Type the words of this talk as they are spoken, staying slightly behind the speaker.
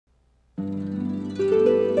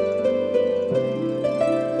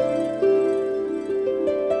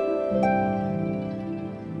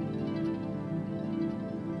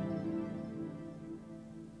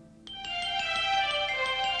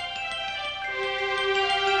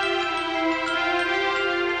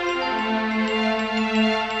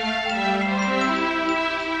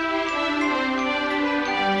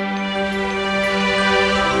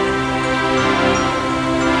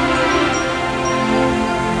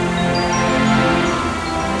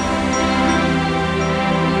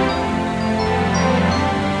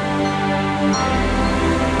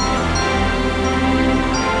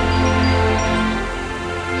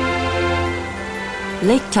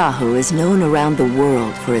Lake Tahoe is known around the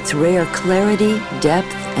world for its rare clarity,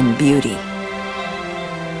 depth, and beauty.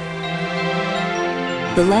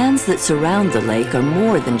 The lands that surround the lake are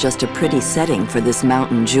more than just a pretty setting for this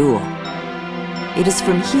mountain jewel. It is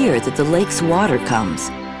from here that the lake's water comes,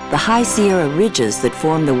 the high Sierra ridges that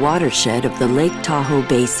form the watershed of the Lake Tahoe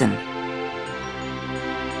Basin.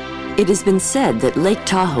 It has been said that Lake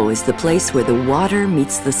Tahoe is the place where the water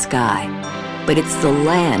meets the sky, but it's the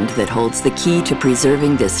land that holds the key to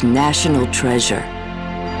preserving this national treasure.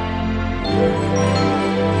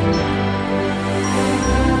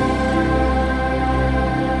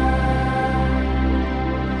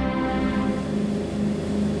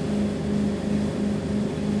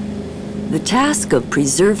 The task of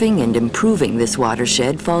preserving and improving this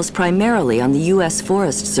watershed falls primarily on the U.S.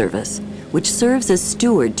 Forest Service, which serves as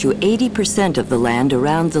steward to 80% of the land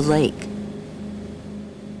around the lake.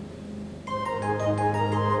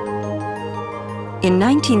 In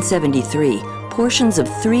 1973, portions of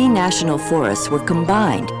 3 national forests were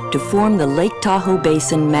combined to form the Lake Tahoe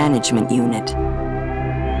Basin Management Unit.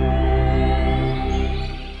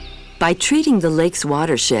 By treating the lake's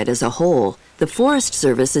watershed as a whole, the Forest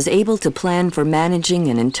Service is able to plan for managing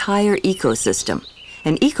an entire ecosystem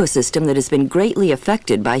that has been greatly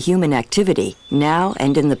affected by human activity, now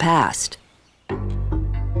and in the past.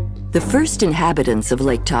 The first inhabitants of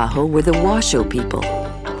Lake Tahoe were the Washoe people.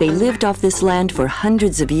 They lived off this land for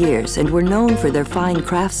hundreds of years and were known for their fine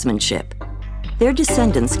craftsmanship. Their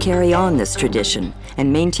descendants carry on this tradition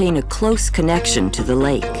and maintain a close connection to the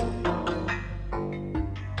lake.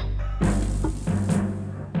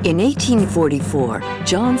 In 1844,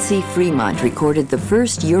 John C. Fremont recorded the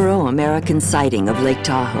first Euro-American sighting of Lake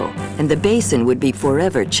Tahoe, and the basin would be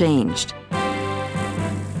forever changed.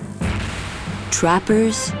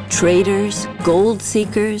 Trappers, traders, gold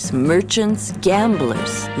seekers, merchants,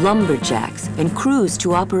 gamblers, lumberjacks, and crews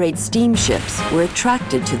to operate steamships were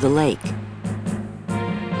attracted to the lake.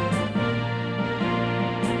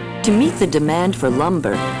 To meet the demand for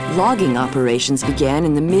lumber, logging operations began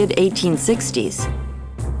in the mid-1860s.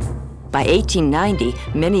 By 1890,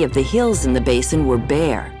 many of the hills in the basin were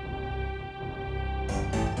bare.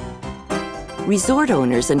 Resort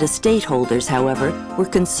owners and estate holders, however, were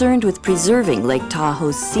concerned with preserving Lake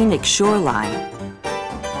Tahoe's scenic shoreline.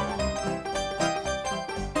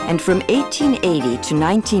 And from 1880 to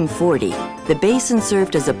 1940, the basin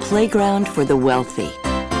served as a playground for the wealthy.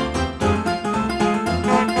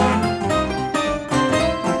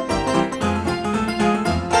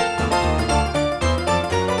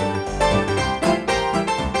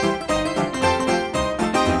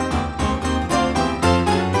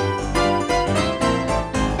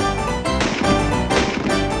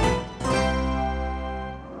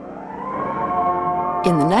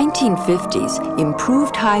 In the 1950s,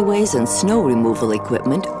 improved highways and snow removal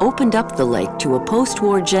equipment opened up the lake to a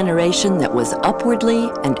post-war generation that was upwardly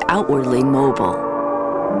and outwardly mobile.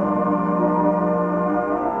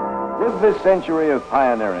 With this century of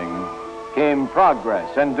pioneering came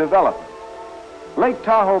progress and development. Lake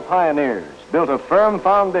Tahoe pioneers built a firm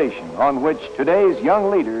foundation on which today's young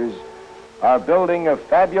leaders are building a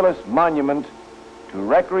fabulous monument to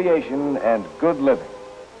recreation and good living.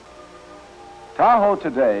 Tahoe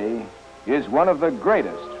today is one of the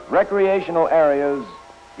greatest recreational areas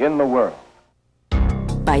in the world.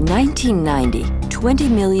 By 1990, 20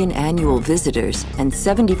 million annual visitors and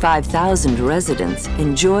 75,000 residents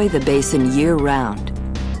enjoy the basin year-round.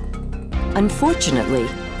 Unfortunately,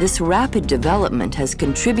 this rapid development has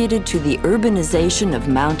contributed to the urbanization of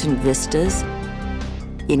mountain vistas,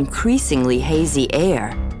 increasingly hazy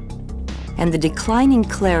air, and the declining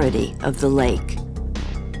clarity of the lake.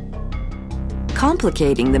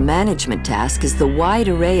 Complicating the management task is the wide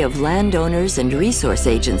array of landowners and resource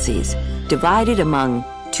agencies divided among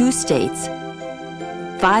 2 states,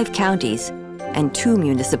 5 counties, and 2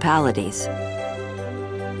 municipalities.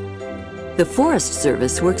 The Forest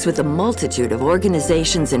Service works with a multitude of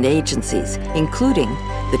organizations and agencies, including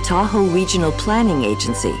the Tahoe Regional Planning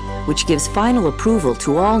Agency, which gives final approval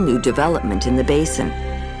to all new development in the basin,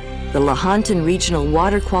 the Lahontan Regional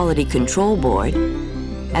Water Quality Control Board,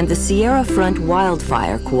 and the Sierra Front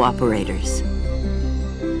Wildfire Cooperators.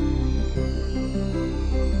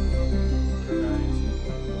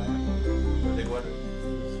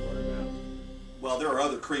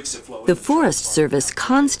 The Forest Service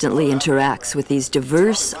constantly interacts with these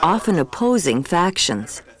diverse, often opposing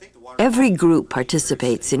factions. Every group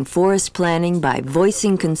participates in forest planning by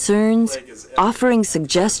voicing concerns, offering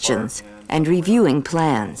suggestions, and reviewing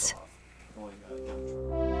plans.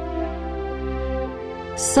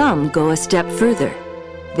 Some go a step further.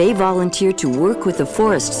 They volunteer to work with the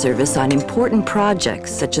Forest Service on important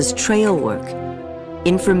projects such as trail work,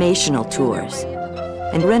 informational tours,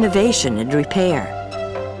 and renovation and repair.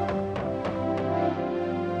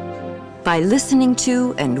 By listening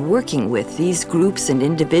to and working with these groups and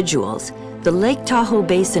individuals, the Lake Tahoe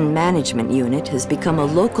Basin Management Unit has become a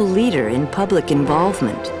local leader in public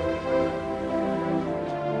involvement.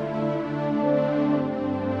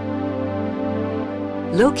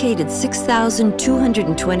 Located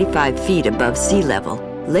 6,225 feet above sea level,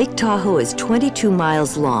 Lake Tahoe is 22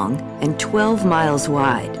 miles long and 12 miles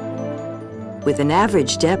wide. With an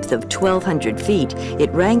average depth of 1,200 feet,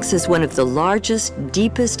 it ranks as one of the largest,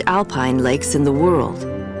 deepest alpine lakes in the world.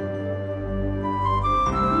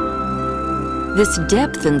 This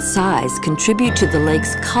depth and size contribute to the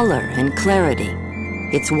lake's color and clarity.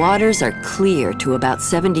 Its waters are clear to about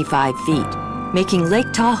 75 feet, making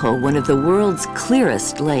Lake Tahoe one of the world's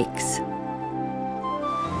clearest lakes.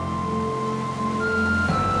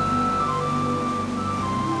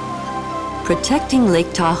 Protecting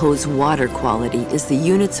Lake Tahoe's water quality is the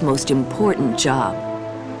unit's most important job.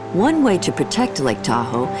 One way to protect Lake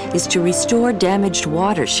Tahoe is to restore damaged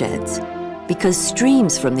watersheds, because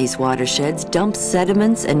streams from these watersheds dump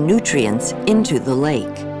sediments and nutrients into the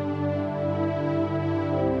lake.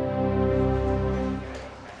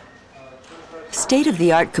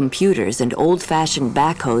 State-of-the-art computers and old-fashioned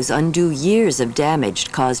backhoes undo years of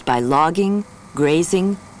damage caused by logging,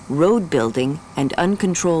 grazing, road building, and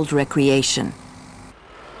uncontrolled recreation.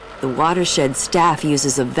 The watershed staff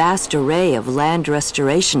uses a vast array of land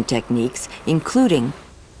restoration techniques, including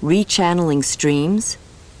rechanneling streams,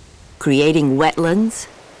 creating wetlands,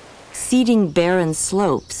 seeding barren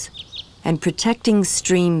slopes, and protecting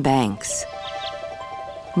stream banks.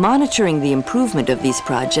 Monitoring the improvement of these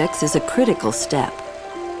projects is a critical step.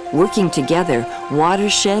 Working together,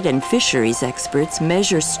 watershed and fisheries experts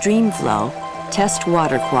measure stream flow, test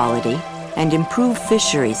water quality, and improve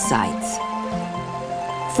fisheries sites.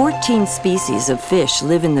 14 species of fish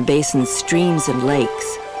live in the basin's streams and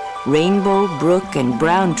lakes. Rainbow, brook, and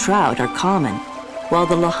brown trout are common, while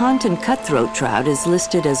the Lahontan cutthroat trout is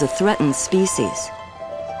listed as a threatened species.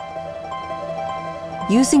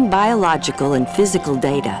 Using biological and physical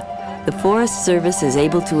data, the Forest Service is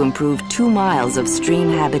able to improve 2 miles of stream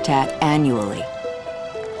habitat annually.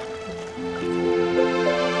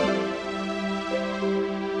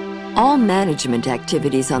 All management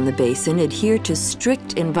activities on the basin adhere to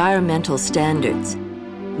strict environmental standards.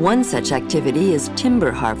 One such activity is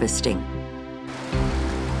timber harvesting.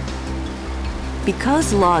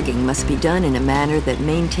 Because logging must be done in a manner that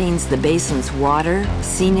maintains the basin's water,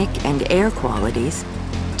 scenic, and air qualities,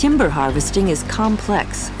 timber harvesting is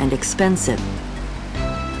complex and expensive.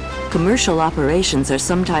 Commercial operations are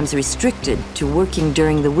sometimes restricted to working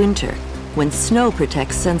during the winter, when snow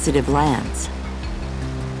protects sensitive lands.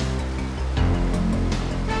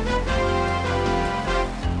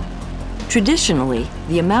 Traditionally,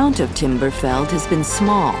 the amount of timber felled has been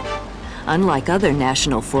small. Unlike other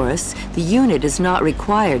national forests, the unit is not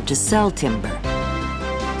required to sell timber.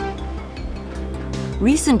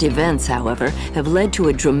 Recent events, however, have led to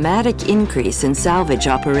a dramatic increase in salvage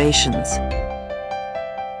operations.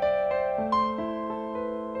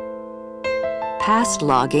 Past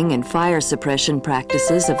logging and fire suppression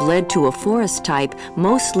practices have led to a forest type,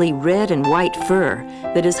 mostly red and white fir,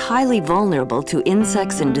 that is highly vulnerable to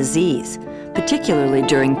insects and disease, particularly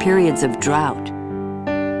during periods of drought.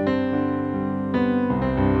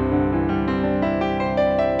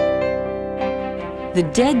 The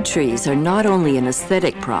dead trees are not only an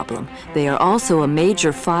aesthetic problem, they are also a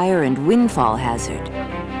major fire and windfall hazard.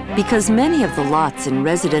 Because many of the lots in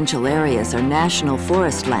residential areas are national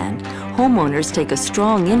forest land, homeowners take a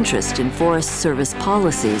strong interest in Forest Service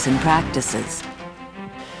policies and practices.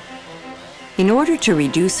 In order to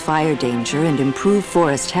reduce fire danger and improve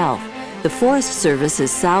forest health, the Forest Service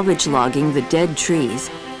is salvage logging the dead trees,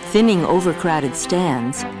 thinning overcrowded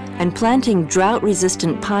stands, and planting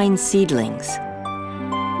drought-resistant pine seedlings.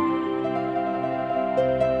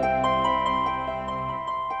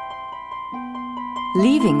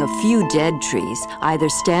 Leaving a few dead trees, either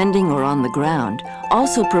standing or on the ground,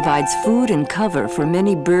 also provides food and cover for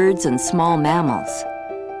many birds and small mammals.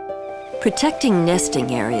 Protecting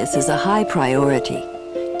nesting areas is a high priority.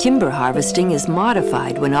 Timber harvesting is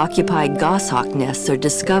modified when occupied goshawk nests are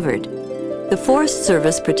discovered. The Forest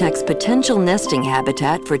Service protects potential nesting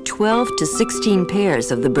habitat for 12 to 16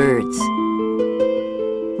 pairs of the birds.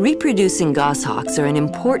 Reproducing goshawks are an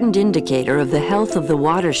important indicator of the health of the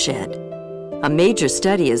watershed. A major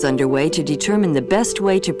study is underway to determine the best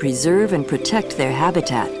way to preserve and protect their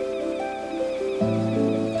habitat.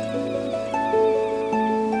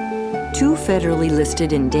 federally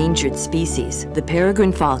listed endangered species, the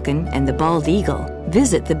peregrine falcon and the bald eagle,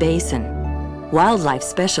 visit the basin. Wildlife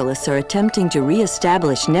specialists are attempting to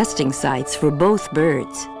re-establish nesting sites for both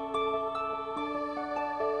birds.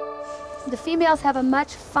 The females have a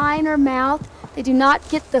much finer mouth. They do not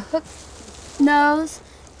get the hooked nose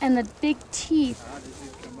and the big teeth.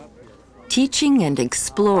 Teaching and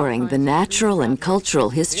exploring the natural and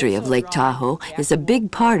cultural history of Lake Tahoe is a big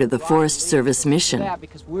part of the Forest Service mission. Yeah,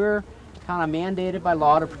 because we're kind of mandated by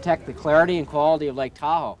law to protect the clarity and quality of Lake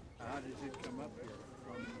Tahoe.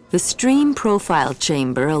 The Stream Profile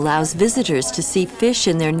Chamber allows visitors to see fish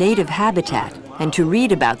in their native habitat and to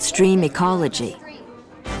read about stream ecology.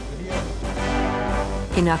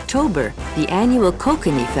 In October, the annual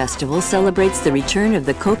Kokanee Festival celebrates the return of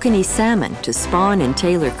the Kokanee salmon to spawn in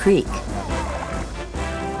Taylor Creek.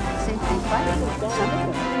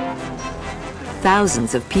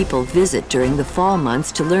 Thousands of people visit during the fall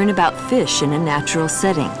months to learn about fish in a natural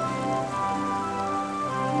setting.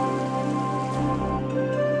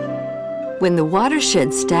 When the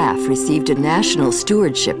watershed staff received a National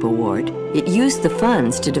Stewardship Award, it used the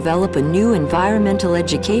funds to develop a new environmental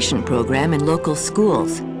education program in local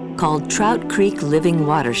schools called Trout Creek Living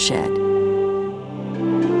Watershed.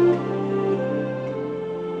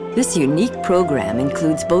 This unique program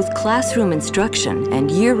includes both classroom instruction and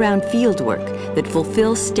year-round fieldwork that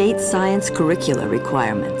fulfill state science curricula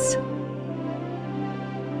requirements.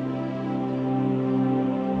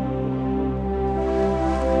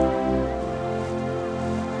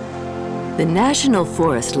 The national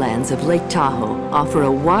forest lands of Lake Tahoe offer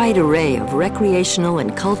a wide array of recreational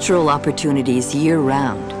and cultural opportunities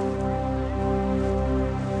year-round.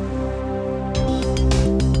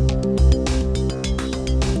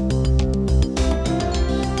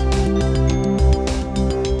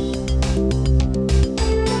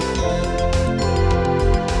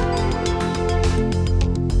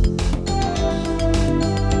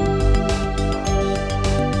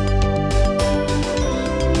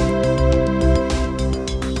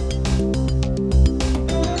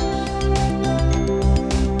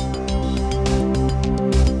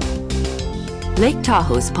 Lake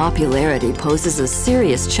Tahoe's popularity poses a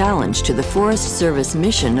serious challenge to the Forest Service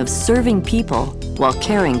mission of serving people while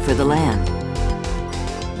caring for the land.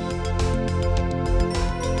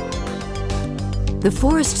 The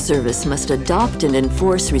Forest Service must adopt and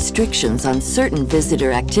enforce restrictions on certain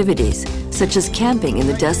visitor activities, such as camping in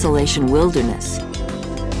the desolation wilderness.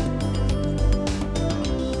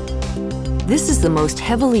 This is the most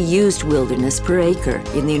heavily used wilderness per acre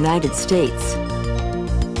in the United States.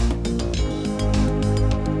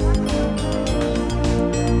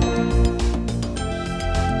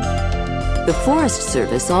 The Forest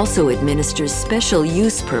Service also administers special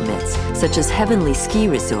use permits, such as Heavenly Ski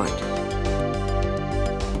Resort.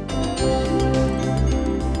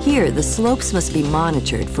 Here, the slopes must be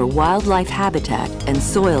monitored for wildlife habitat and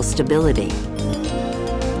soil stability.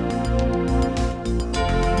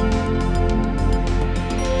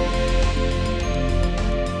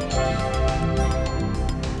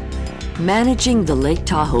 Managing the Lake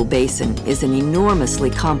Tahoe Basin is an enormously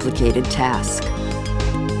complicated task.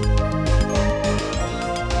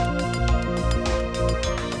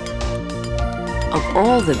 Of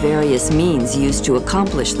all the various means used to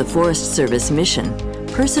accomplish the Forest Service mission,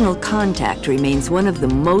 personal contact remains one of the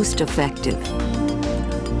most effective.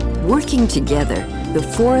 Working together, the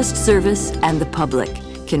Forest Service and the public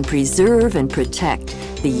can preserve and protect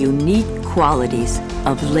the unique qualities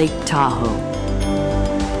of Lake Tahoe.